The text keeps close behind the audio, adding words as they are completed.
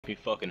Me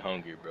fucking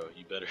hungry, bro.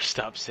 You better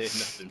stop saying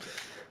nothing,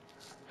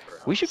 bro.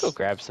 We should go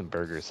grab some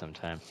burgers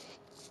sometime.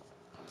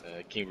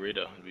 King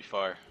Burrito would be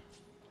fire.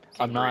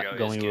 I'm not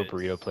going to a good.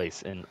 burrito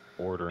place and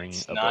ordering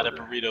It's a not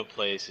burger. a burrito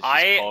place. It's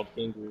just called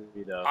King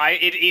Burrito.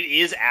 It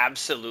is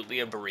absolutely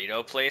a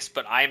burrito place,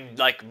 but I'm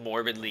like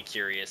morbidly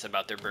curious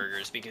about their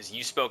burgers because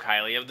you spoke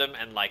highly of them,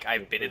 and like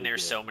I've been in there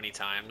so many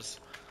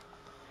times.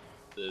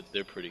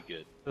 They're pretty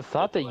good. The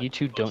thought that you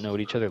two don't know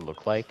what each other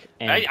look like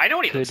and I know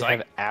what he could looks have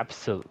like.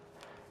 absolute.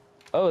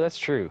 Oh, that's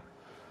true.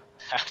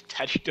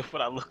 How do you know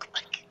what I look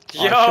like?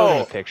 Oh, I'm showing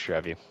Yo, a picture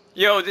of you.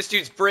 yo, this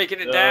dude's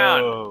breaking it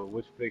down. Oh,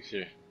 which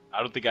picture?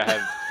 I don't think I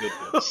have good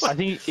ones. I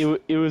think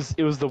it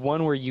was the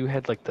one where you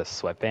had like the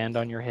sweatband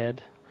on your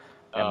head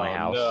at my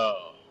house. No.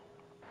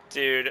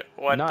 Dude,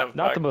 what the fuck?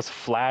 Not the most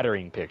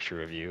flattering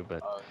picture of you,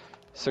 but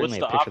certainly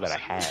a picture that I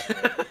had.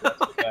 That's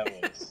what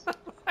that was.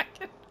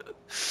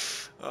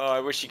 Oh,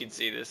 I wish you could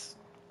see this.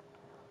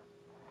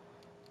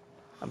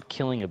 I'm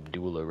killing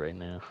Abdullah right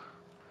now.